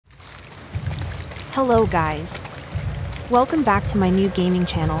Hello guys. Welcome back to my new gaming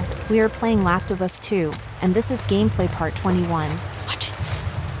channel. We are playing Last of Us 2, and this is gameplay part 21. Watch it.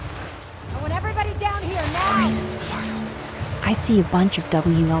 I want everybody down here now! I see a bunch of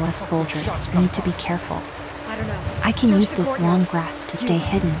WLF soldiers. Need to be careful. I don't know. I can Search use the this courtyard. long grass to stay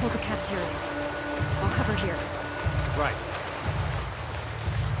hidden. Hold the cafeteria. I'll cover here. Right.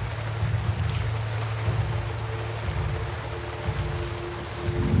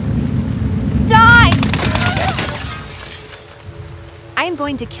 Die! I am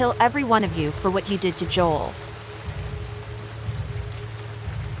going to kill every one of you for what you did to Joel.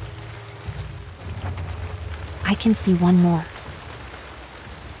 I can see one more.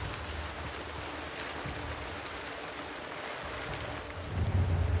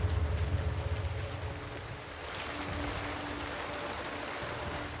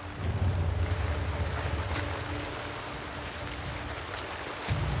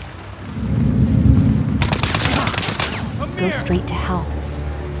 Go straight to hell.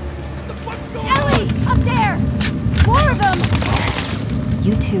 Ellie! Up there! More of them!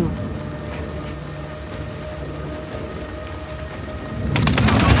 You too.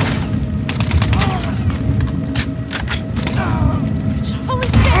 Holy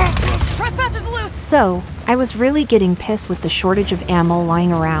shit! Trespassers loose! So, I was really getting pissed with the shortage of ammo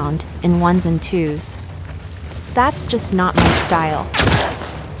lying around in 1s and 2s. That's just not my style.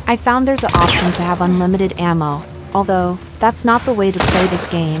 I found there's an option to have unlimited ammo, although that's not the way to play this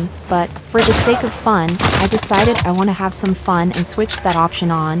game, but for the sake of fun, I decided I want to have some fun and switched that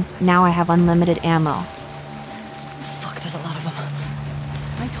option on. Now I have unlimited ammo. Fuck, there's a lot of them.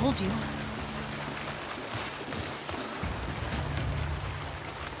 I told you.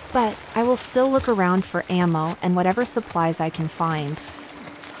 But I will still look around for ammo and whatever supplies I can find.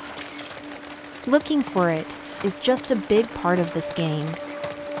 Looking for it is just a big part of this game.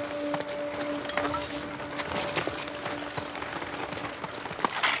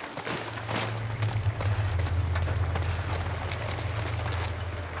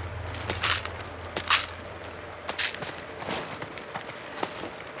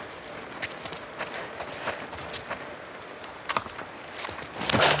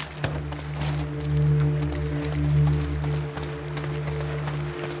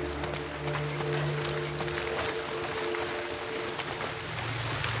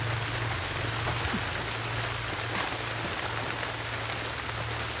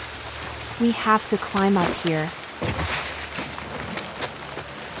 We have to climb up here.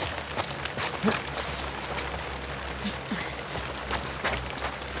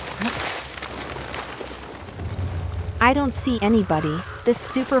 I don't see anybody. This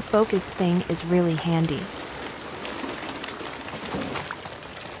super focus thing is really handy.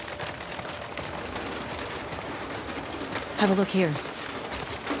 Have a look here.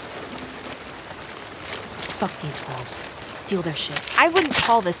 Fuck these wolves. Steal their shit. I wouldn't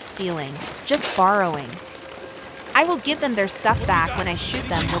call this stealing, just borrowing. I will give them their stuff back when I shoot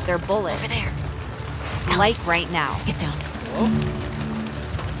them with their bullets. Over there. Like right now. Get down.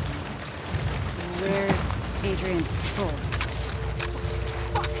 Where's Adrian's patrol?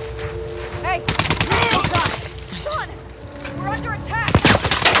 Hey! Nice. Son! We're under attack!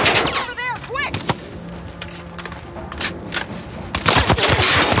 Over there, quick!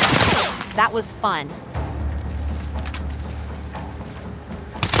 That was fun.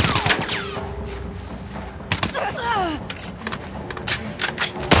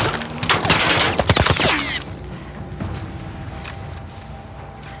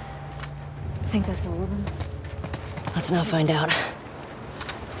 Think that's all of them? Let's not find out.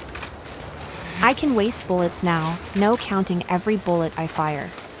 I can waste bullets now, no counting every bullet I fire.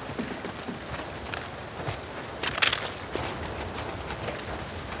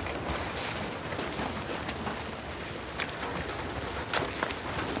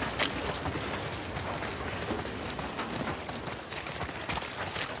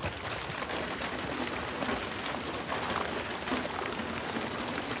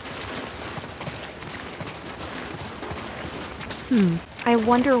 I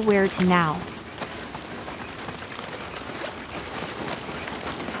wonder where to now.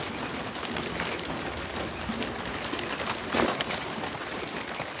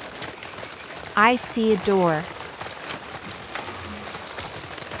 I see a door.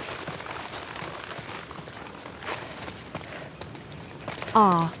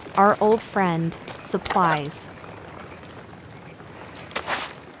 Ah, our old friend, supplies.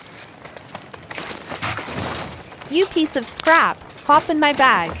 You piece of scrap! Hop in my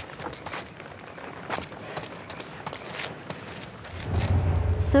bag.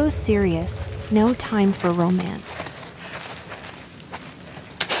 So serious, no time for romance.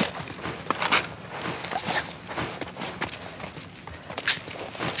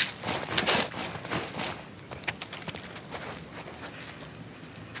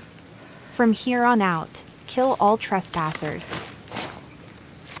 From here on out, kill all trespassers.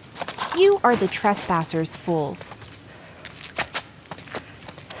 You are the trespassers, fools.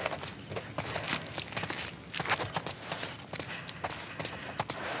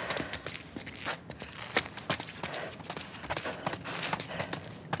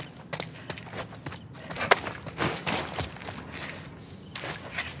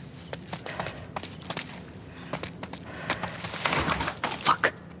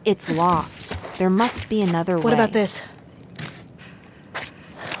 It's locked. There must be another way. What about this?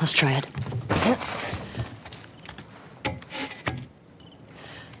 Let's try it.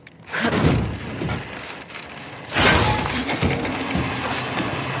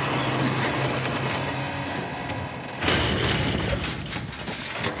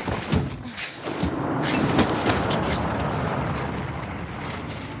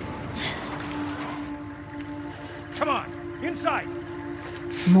 Come on, inside!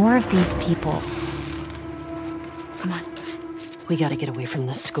 More of these people. Come on. We gotta get away from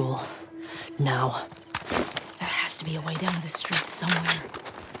this school. Now. There has to be a way down to the street somewhere.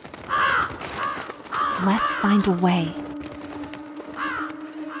 Let's find a way.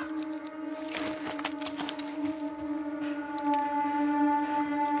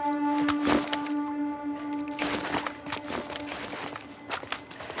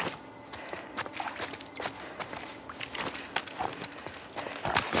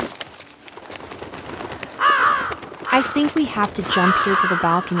 I think we have to jump here to the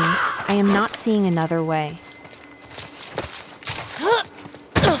balcony. I am not seeing another way. I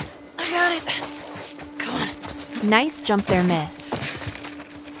got it. Come on. Nice jump there, miss.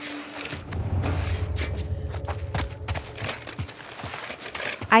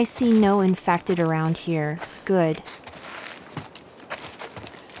 I see no infected around here. Good.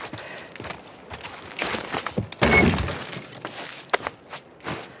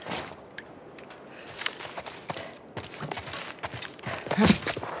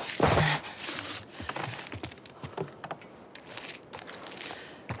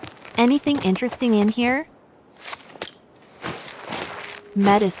 Anything interesting in here?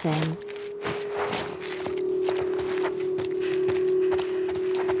 Medicine.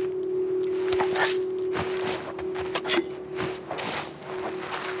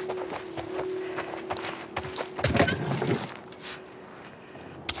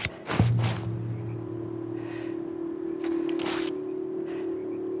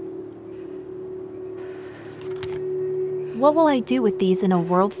 What will I do with these in a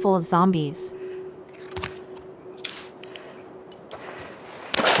world full of zombies?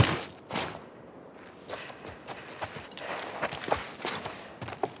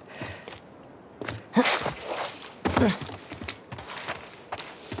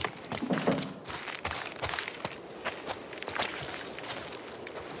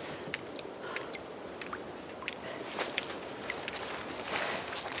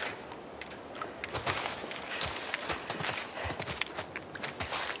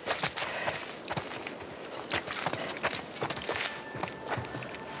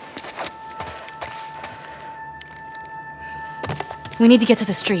 We need to get to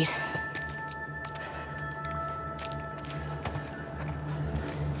the street.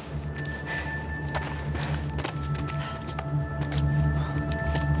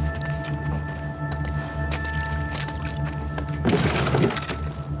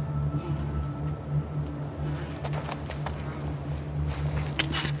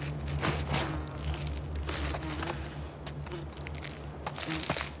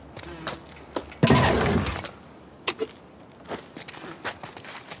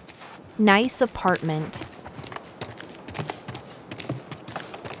 Nice apartment.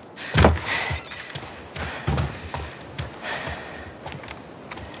 All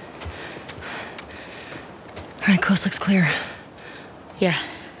right, coast looks clear. Yeah.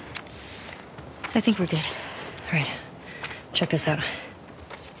 I think we're good. All right, check this out.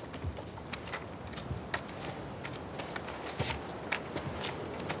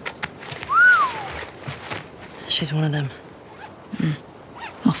 She's one of them.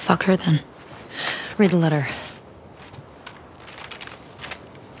 Well, fuck her then. Read the letter.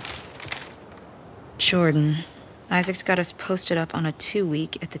 Jordan. Isaac's got us posted up on a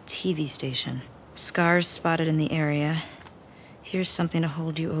 2-week at the TV station. Scars spotted in the area. Here's something to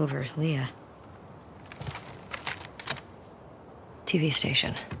hold you over, Leah. TV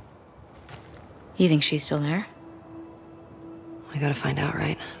station. You think she's still there? We gotta find out,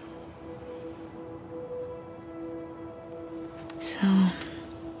 right? So,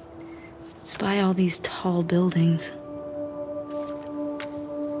 spy all these tall buildings.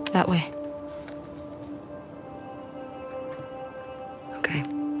 That way. Okay.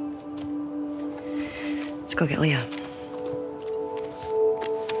 go get Leah.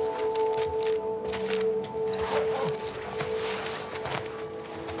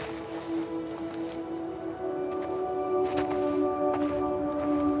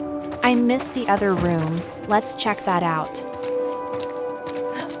 I missed the other room. Let's check that out.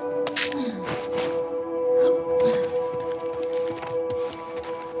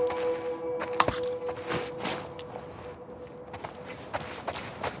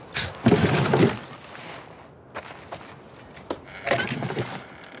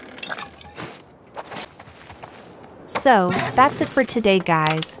 So, that's it for today,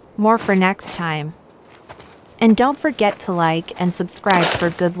 guys. More for next time. And don't forget to like and subscribe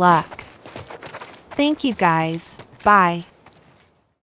for good luck. Thank you, guys. Bye.